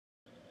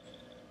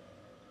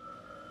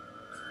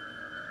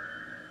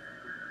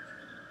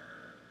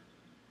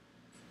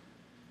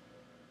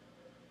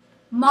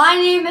My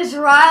name is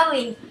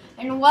Riley,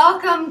 and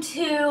welcome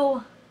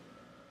to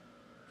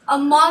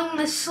Among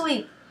the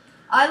Sleep.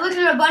 I looked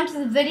at a bunch of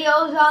the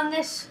videos on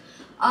this,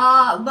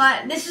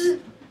 but this is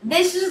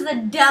the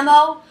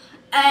demo,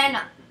 and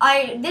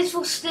this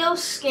will still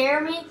scare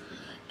me.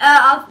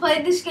 I've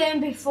played this game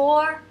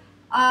before.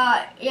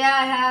 Yeah,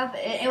 I have.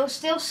 It will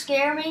still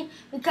scare me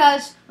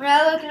because when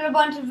I looked at a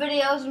bunch of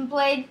videos and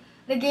played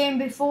the game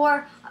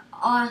before,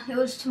 it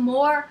was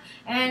Timor,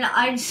 and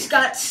I just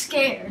got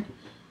scared.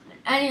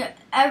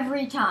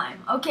 Every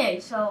time.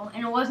 Okay,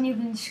 and it wasn't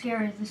even as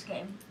scary as this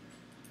game.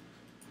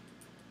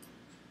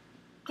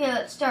 Okay,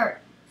 let's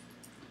start.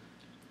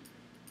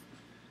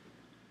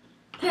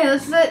 Okay,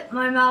 let's let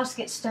my mouse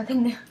get stuck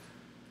in there.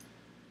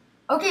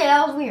 Okay,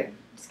 that was weird.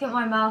 Let's get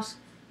my mouse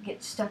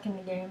get stuck in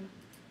the game.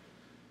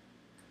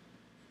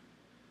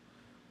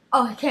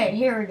 Okay,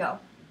 here we go.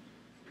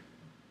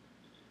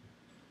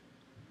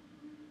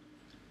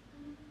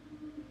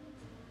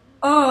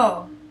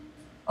 Oh,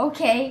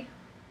 okay.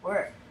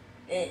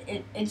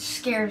 It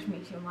scares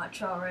me too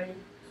much already.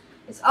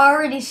 It's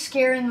already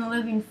scaring the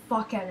living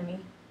fuck out of me.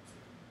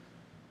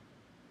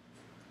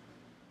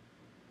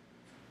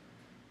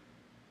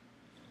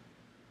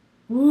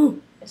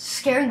 Ooh, it's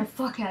scaring the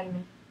fuck out of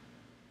me.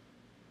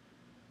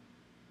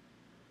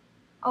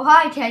 Oh,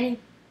 hi, Teddy.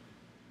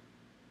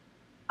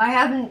 I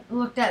haven't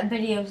looked at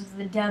videos of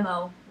the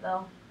demo,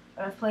 though,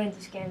 but I've played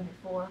this game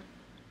before.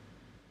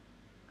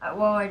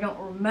 Well, I don't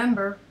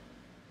remember.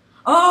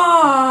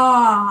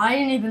 Oh, I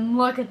didn't even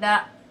look at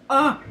that.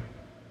 Oh!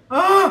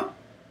 Oh!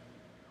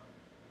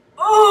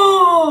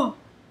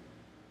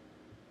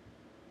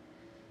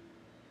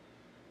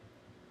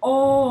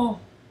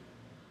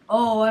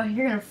 Oh,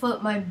 you're gonna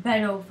flip my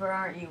bed over,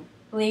 aren't you?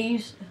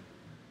 Please.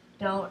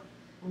 Don't.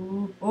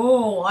 Ooh.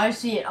 Oh, I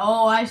see it.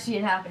 Oh, I see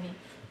it happening.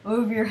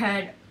 Move your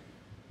head.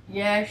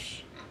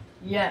 Yes.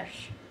 Yes.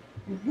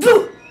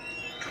 Oh,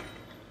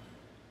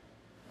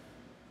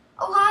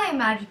 hi,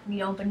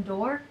 magically open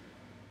door.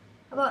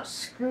 How about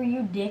screw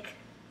you, dick?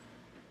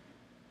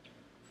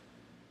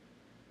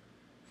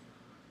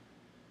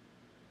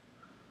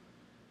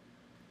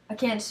 I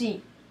can't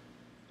see.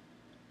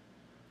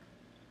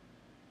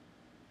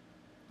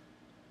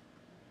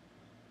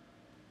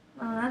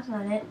 Oh, that's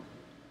not it.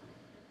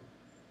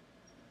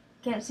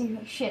 Can't see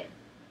shit.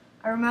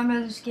 I remember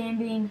this game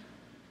being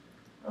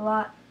a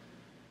lot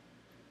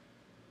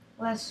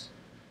less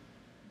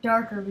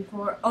darker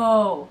before.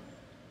 Oh,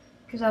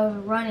 because I was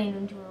running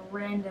into a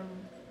random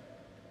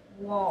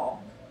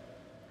wall.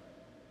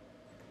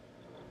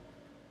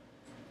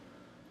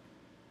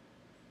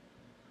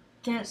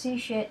 Can't see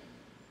shit.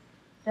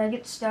 Did I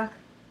get stuck?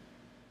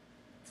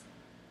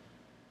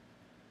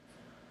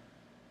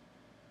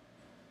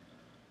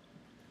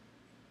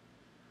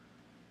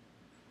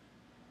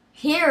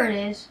 Here it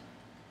is.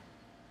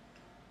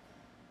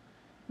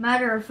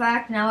 Matter of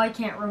fact, now I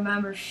can't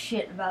remember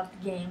shit about the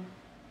game.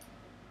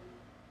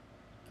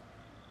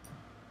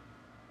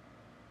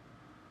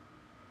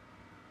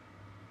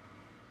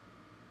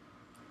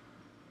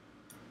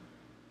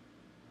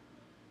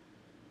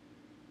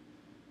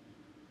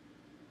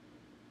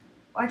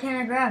 Why can't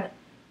I grab it?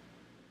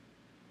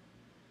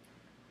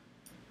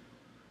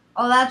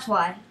 Oh, that's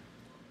why.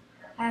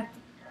 I have to.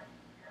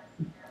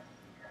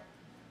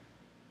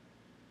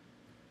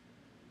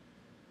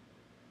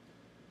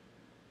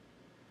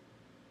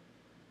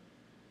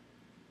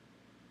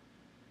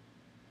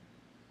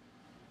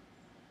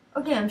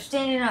 Okay, I'm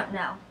standing up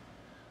now.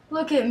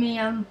 Look at me,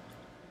 I'm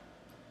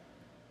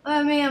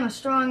a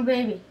strong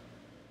baby.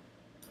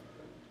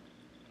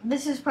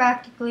 This is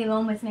practically the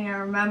only thing I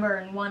remember,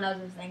 and one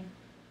other thing.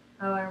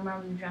 Oh, I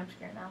remember the jump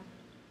scare now.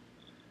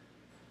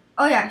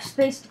 Oh yeah,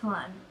 space to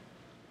climb.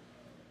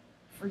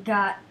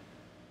 Forgot.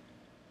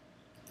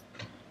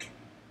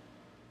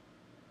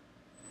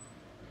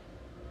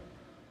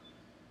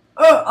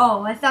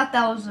 Oh, I thought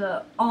that was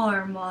a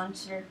arm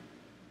monster.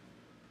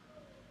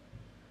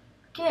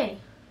 Okay.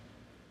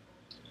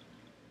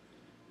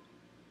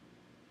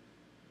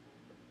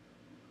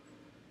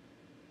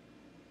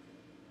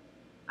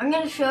 I'm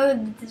gonna show you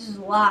that this is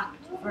locked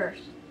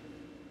first.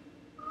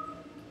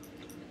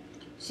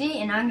 See,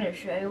 and I'm gonna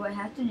show you what I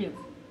have to do.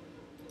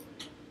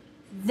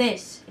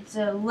 This, it's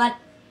a, what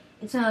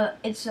is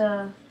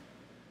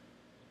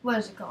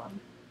it called?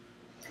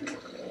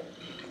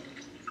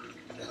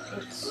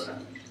 It's,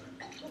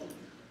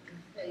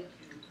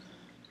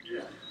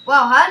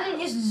 wow, how did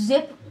it just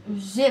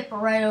zip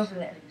right over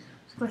there?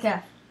 Let's click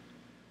F.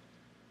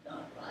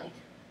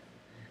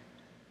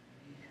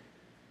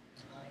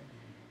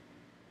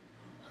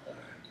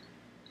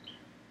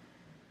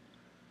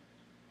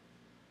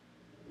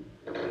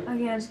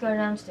 Okay, let's go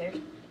downstairs.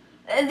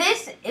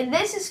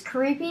 This is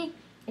creepy.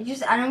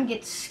 I don't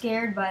get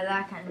scared by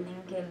that kind of thing.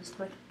 Okay, let's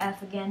click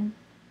F again.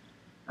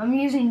 I'm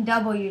using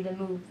W to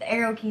move. The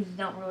arrow keys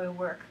don't really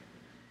work.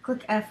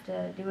 Click F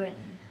to do it.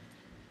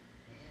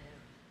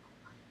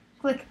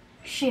 Click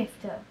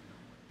Shift to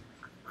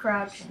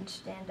crouch and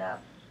stand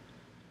up.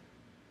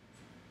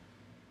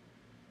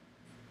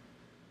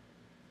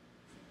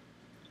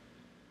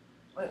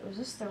 Wait, was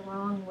this the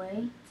wrong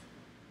way?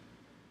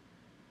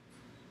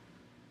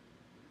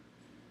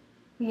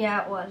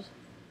 Yeah, it was.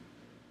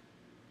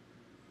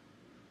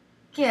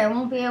 Okay, I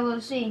won't be able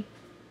to see.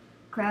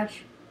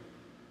 Crouch.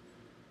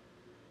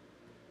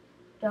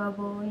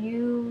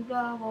 W,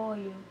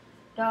 W,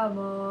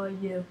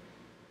 W,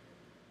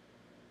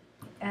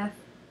 F.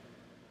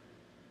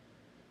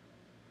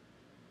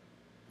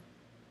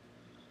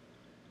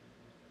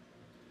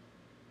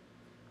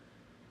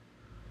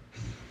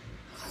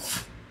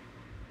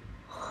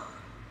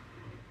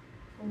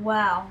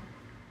 Wow.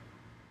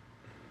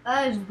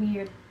 That is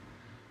weird.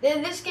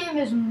 This game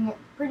is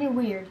pretty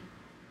weird.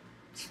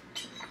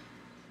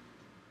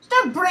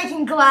 Stop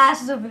breaking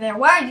glasses over there.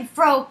 Why did you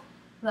throw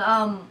the,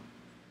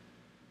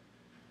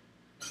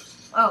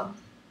 Oh.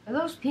 Are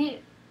those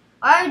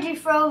Why did you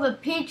throw the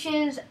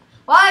peaches?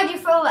 Why did you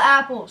throw the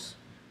apples?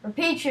 Or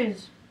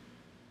peaches?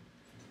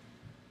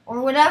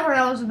 Or whatever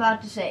I was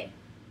about to say.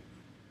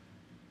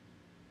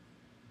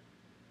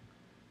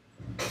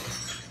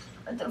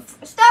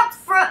 Stop!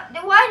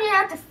 Why do you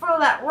have to throw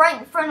that right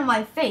in front of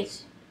my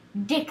face?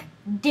 Dick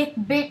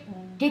bit.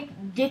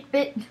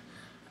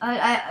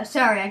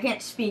 Sorry, I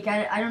can't speak.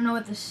 I don't know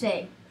what to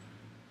say.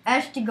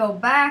 S to go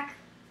back,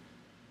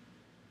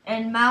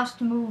 and mouse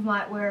to move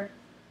where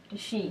to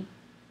she.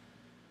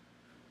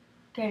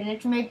 Okay,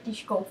 let's make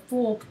this go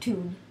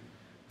fortitude.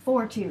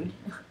 4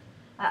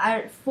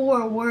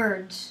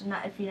 words,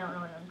 not if you don't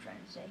know what I'm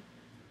trying to say.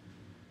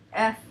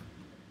 F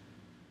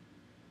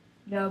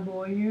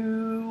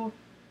W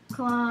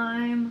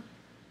climb.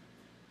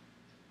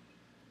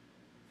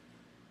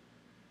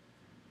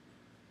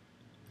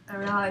 I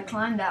don't know how I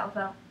climbed that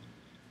without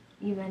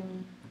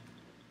even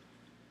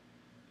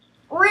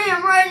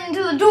ram right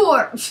into the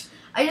door.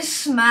 I just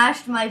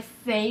smashed my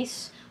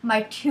face,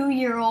 my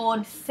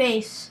 2-year-old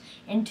face,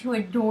 into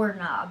a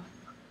doorknob.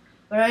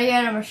 But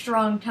yet I'm a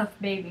strong, tough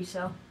baby,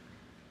 so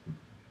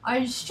I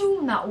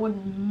assume that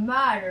wouldn't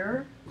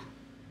matter.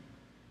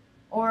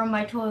 Or am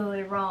I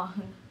totally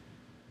wrong?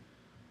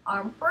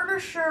 I'm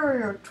pretty sure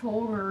you're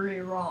totally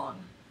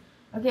wrong.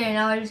 Okay,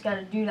 now I just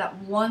gotta do that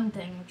one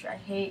thing, which I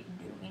hate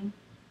doing.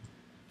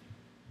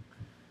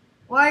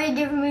 Why are you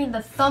giving me the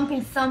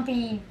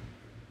thumpy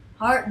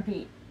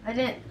heartbeat?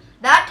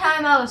 That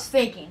time I was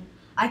faking.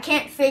 I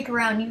can't fake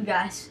around you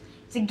guys.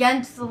 It's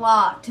against the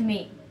law to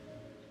me.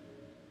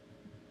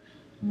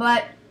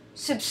 But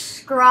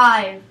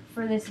subscribe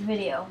for this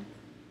video.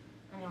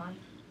 Anyway.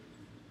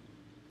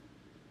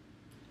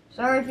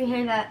 Sorry if you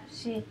hear that.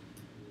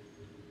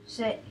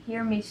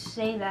 Hear me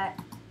say that.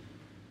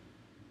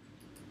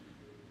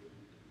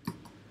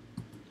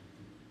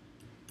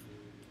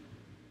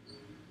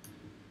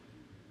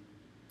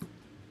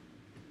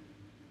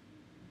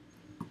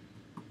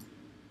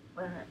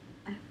 Wait a minute.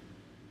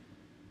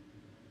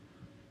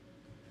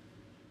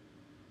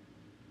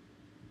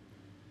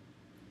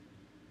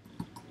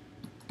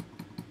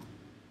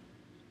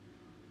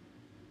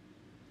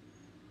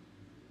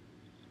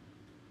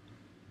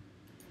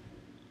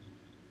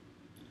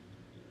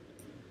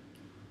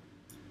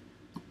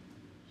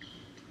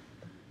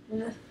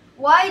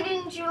 Why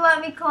didn't you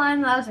let me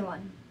climb the other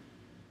one?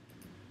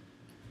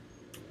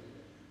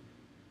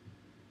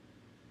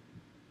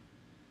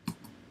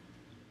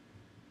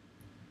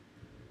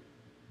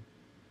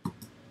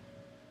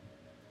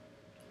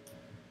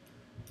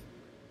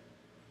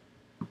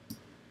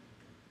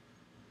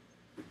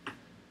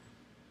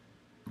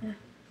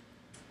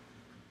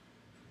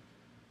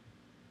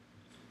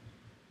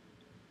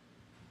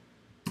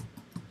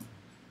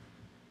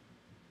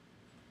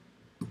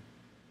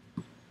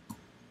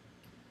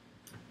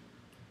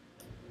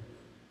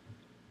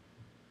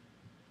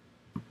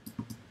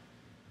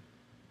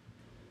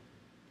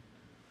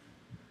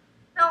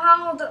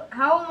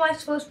 How am I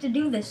supposed to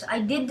do this?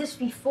 I did this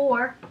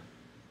before.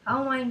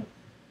 How am I?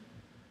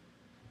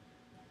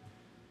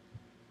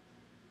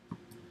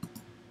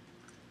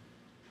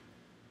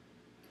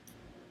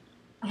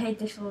 I hate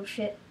this little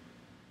shit.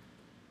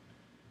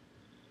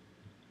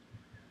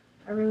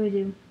 I really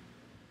do.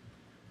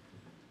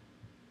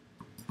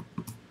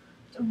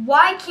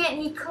 Why can't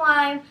he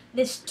climb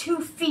this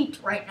 2 feet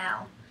right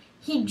now?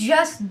 He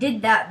just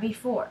did that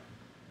before.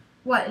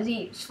 What is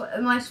he?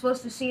 Am I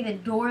supposed to see the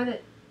door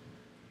that?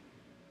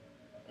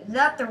 Is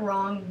that the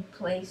wrong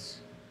place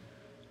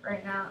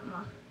right now?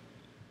 I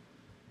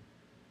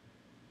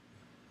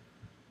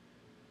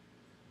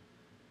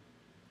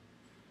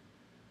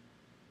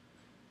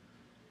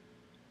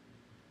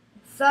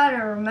thought I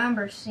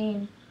remember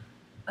seeing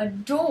a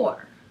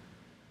door.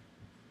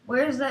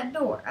 Where's that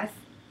door?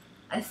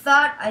 I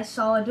thought I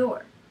saw a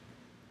door.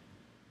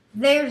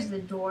 There's the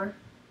door.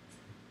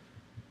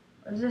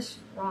 Or is this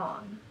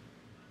wrong?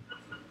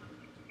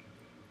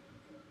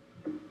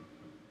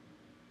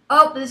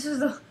 Oh, this is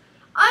the...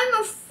 I'm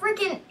a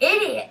freaking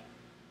idiot.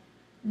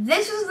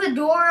 This is the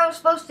door I was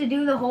supposed to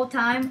do the whole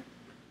time?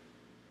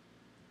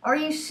 Are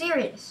you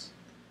serious?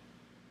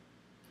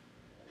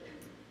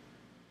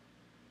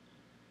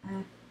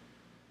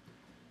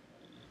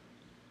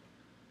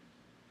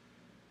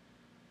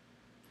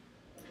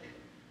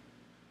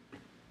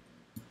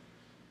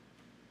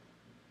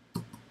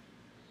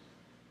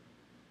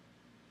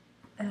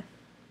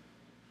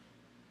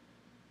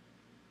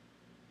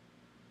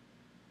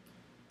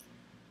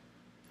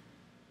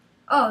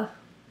 Oh.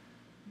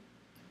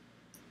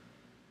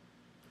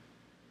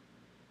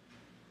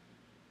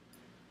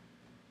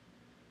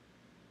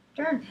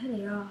 Turn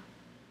Teddy off.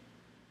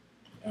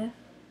 F.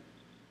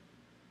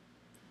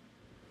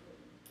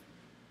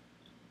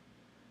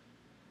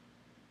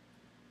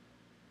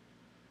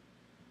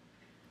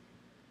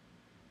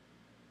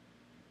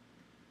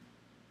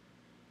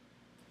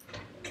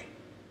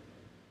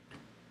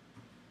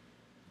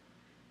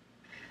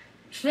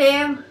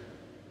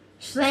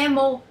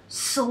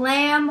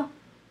 Slam,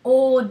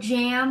 old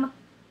jam.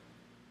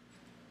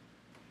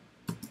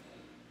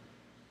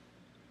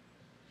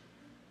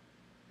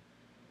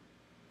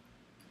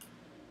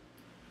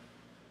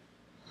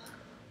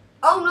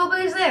 Oh,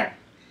 nobody's there.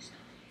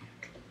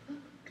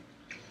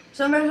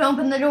 Somebody's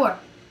opened the door.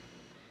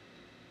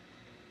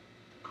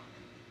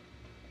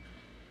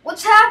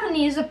 What's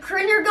happening? Is the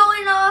printer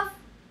going off?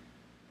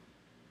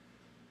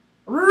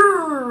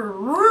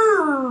 Oh,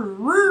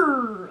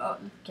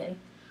 okay.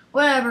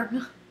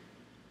 Whatever.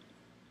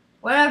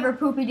 Whatever,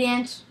 Poopy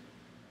Dance.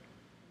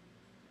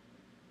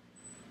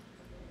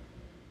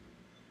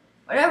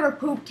 Whatever,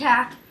 Poop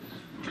Tack.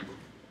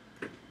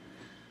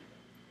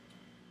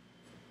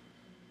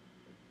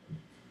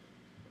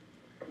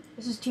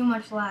 This is too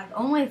much lag.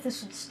 Only if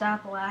this would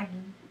stop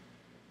lagging.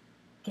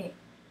 Okay.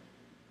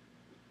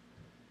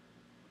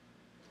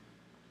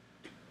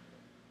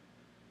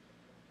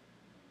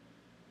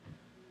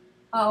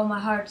 Oh, my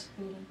heart's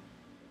beating.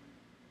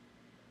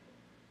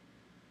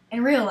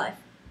 In real life.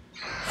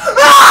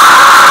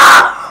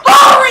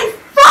 Holy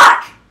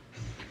fuck!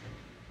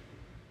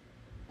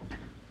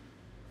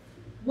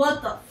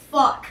 What the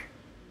fuck?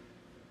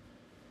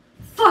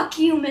 Fuck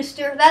you,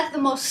 mister. That's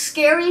the most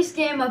scariest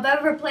game I've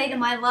ever played in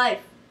my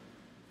life.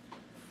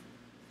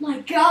 My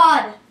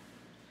God.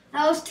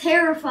 That was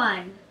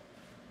terrifying.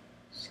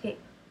 Escape.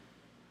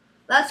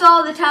 That's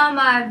all the time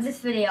I have this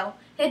video.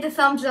 Hit the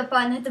thumbs up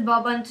button, hit the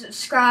bell button,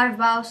 subscribe.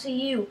 I'll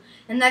see you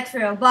in the next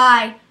video.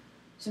 Bye.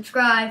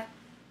 Subscribe.